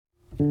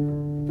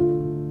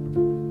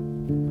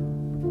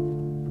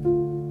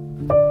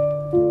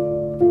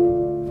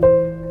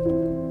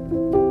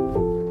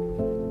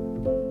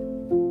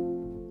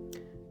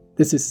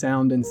This is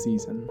Sound in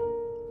Season.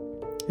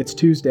 It's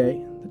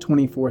Tuesday, the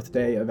 24th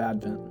day of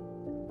Advent.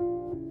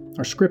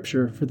 Our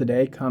scripture for the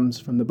day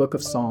comes from the book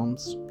of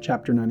Psalms,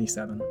 chapter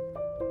 97.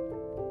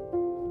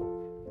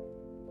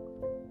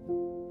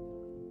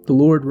 The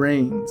Lord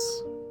reigns.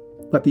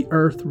 Let the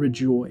earth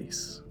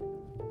rejoice.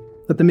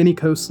 Let the many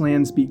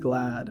coastlands be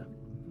glad.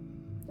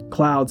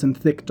 Clouds and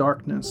thick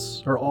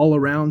darkness are all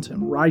around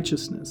him.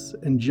 Righteousness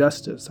and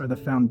justice are the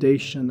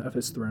foundation of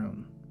his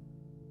throne.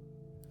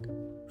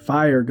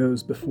 Fire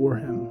goes before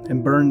him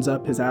and burns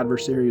up his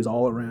adversaries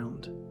all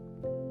around.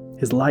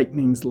 His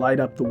lightnings light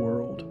up the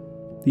world.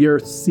 The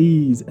earth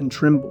sees and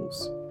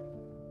trembles.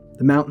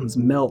 The mountains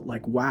melt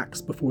like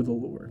wax before the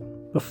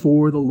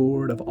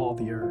Lord of all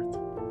the earth.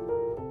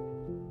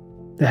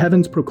 The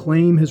heavens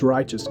proclaim his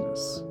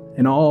righteousness,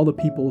 and all the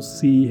peoples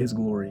see his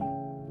glory.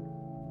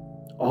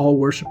 All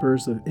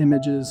worshippers of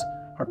images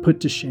are put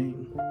to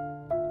shame,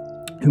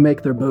 who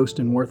make their boast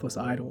in worthless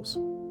idols.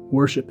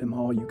 Worship him,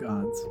 all you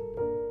gods.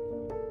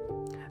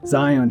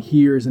 Zion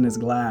hears and is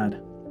glad,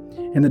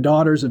 and the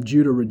daughters of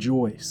Judah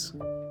rejoice,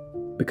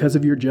 because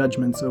of your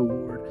judgments, O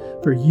Lord.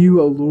 For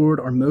you, O Lord,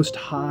 are most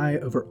high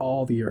over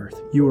all the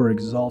earth. You are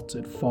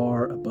exalted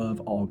far above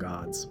all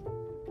gods.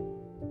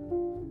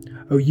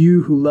 O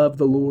you who love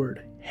the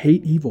Lord,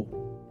 hate evil.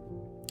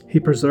 He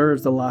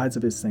preserves the lives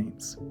of his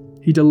saints.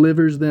 He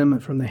delivers them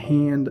from the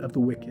hand of the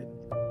wicked.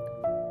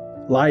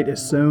 Light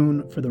is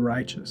sown for the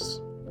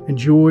righteous, and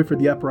joy for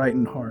the upright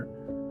in heart.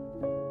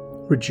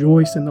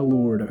 Rejoice in the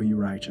Lord, O you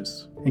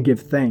righteous, and give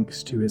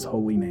thanks to his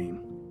holy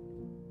name.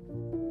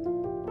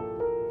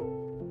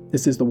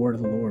 This is the word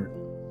of the Lord.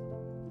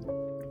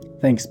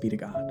 Thanks be to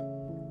God.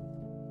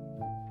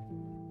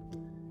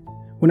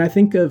 When I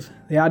think of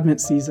the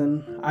Advent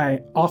season,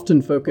 I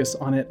often focus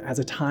on it as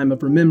a time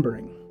of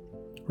remembering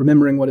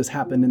what has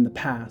happened in the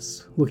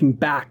past, looking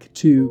back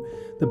to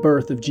the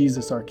birth of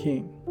Jesus our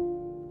King.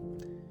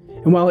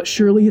 And while it's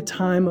surely a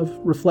time of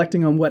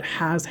reflecting on what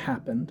has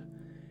happened,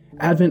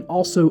 Advent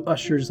also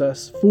ushers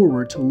us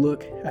forward to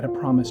look at a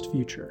promised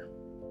future.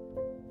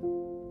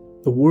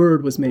 The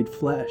Word was made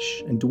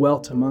flesh and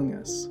dwelt among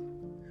us.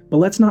 But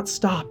let's not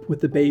stop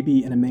with the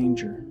baby in a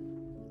manger.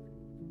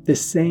 This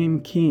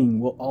same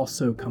King will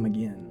also come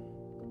again.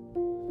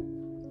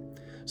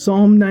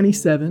 Psalm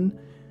 97,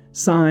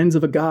 signs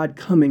of a God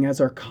coming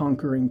as our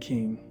conquering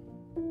King.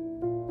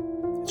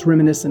 It's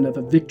reminiscent of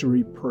a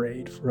victory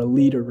parade for a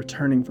leader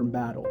returning from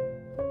battle.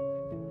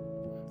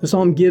 The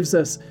psalm gives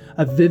us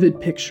a vivid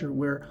picture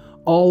where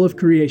all of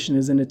creation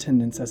is in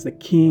attendance as the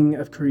King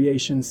of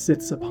creation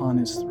sits upon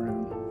his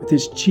throne, with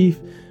his chief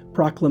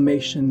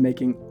proclamation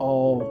making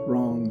all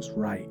wrongs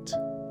right.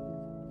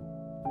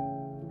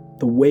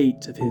 The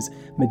weight of his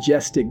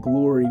majestic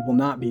glory will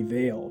not be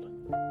veiled,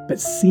 but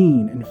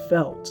seen and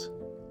felt.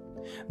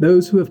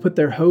 Those who have put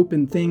their hope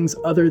in things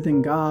other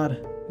than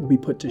God will be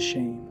put to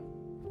shame.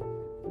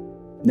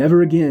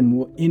 Never again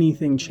will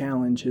anything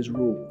challenge his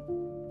rule.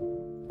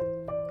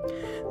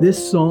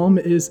 This psalm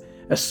is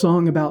a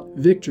song about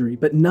victory,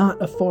 but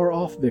not a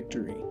far-off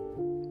victory.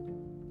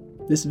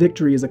 This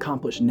victory is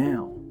accomplished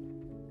now.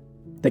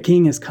 The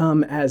King has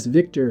come as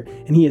victor,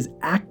 and he is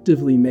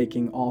actively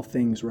making all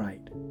things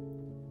right.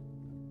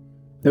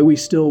 Though we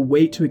still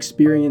wait to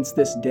experience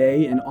this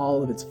day in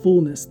all of its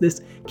fullness,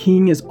 this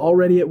King is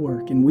already at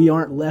work, and we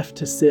aren't left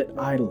to sit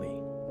idly.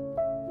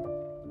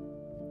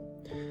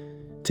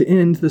 To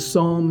end, the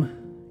psalm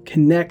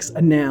connects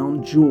a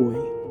noun, joy,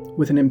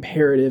 with an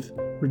imperative,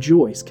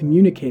 rejoice,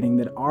 communicating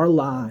that our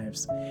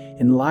lives,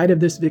 in light of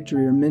this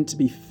victory, are meant to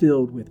be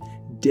filled with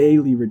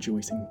daily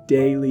rejoicing,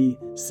 daily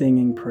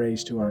singing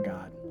praise to our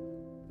God.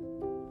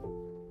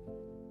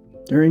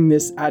 During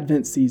this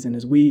Advent season,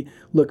 as we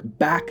look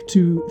back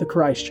to the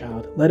Christ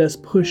child, let us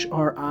push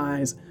our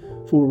eyes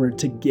forward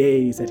to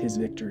gaze at his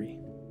victory.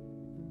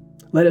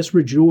 Let us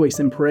rejoice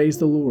and praise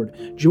the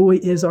Lord. Joy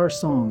is our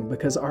song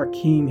because our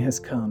King has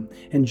come,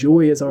 and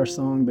joy is our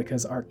song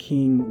because our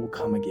King will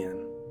come again.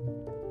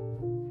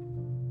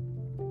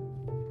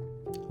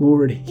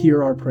 Lord,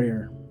 hear our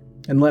prayer,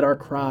 and let our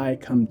cry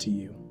come to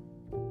you.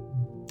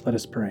 Let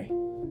us pray.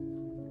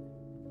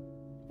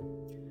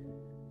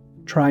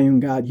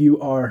 Triune God,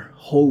 you are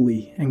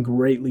holy and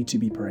greatly to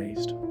be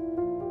praised.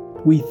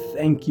 We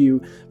thank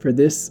you for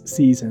this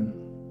season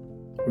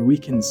where we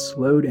can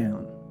slow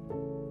down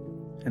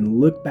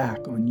and look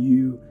back on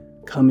you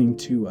coming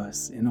to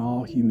us in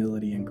all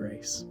humility and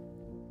grace.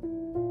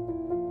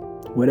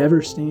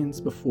 Whatever stands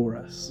before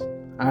us,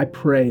 I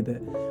pray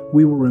that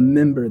we will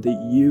remember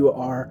that you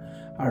are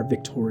our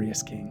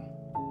victorious King.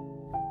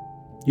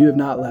 You have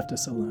not left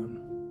us alone,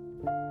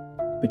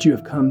 but you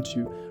have come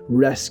to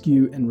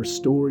rescue and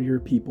restore your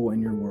people and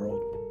your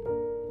world.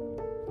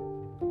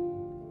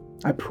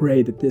 I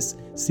pray that this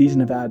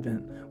season of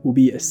Advent will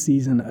be a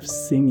season of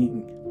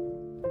singing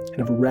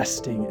and of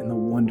resting in the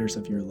wonders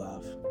of your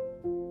love.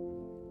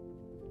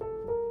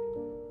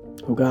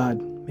 O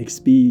God, make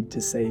speed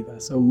to save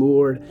us. O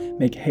Lord,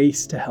 make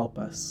haste to help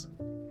us.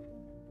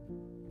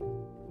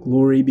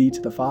 Glory be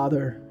to the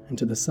Father, and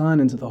to the Son,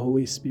 and to the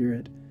Holy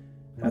Spirit,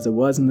 as it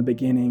was in the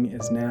beginning,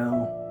 is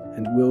now,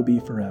 and will be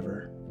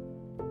forever.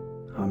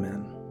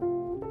 Amen.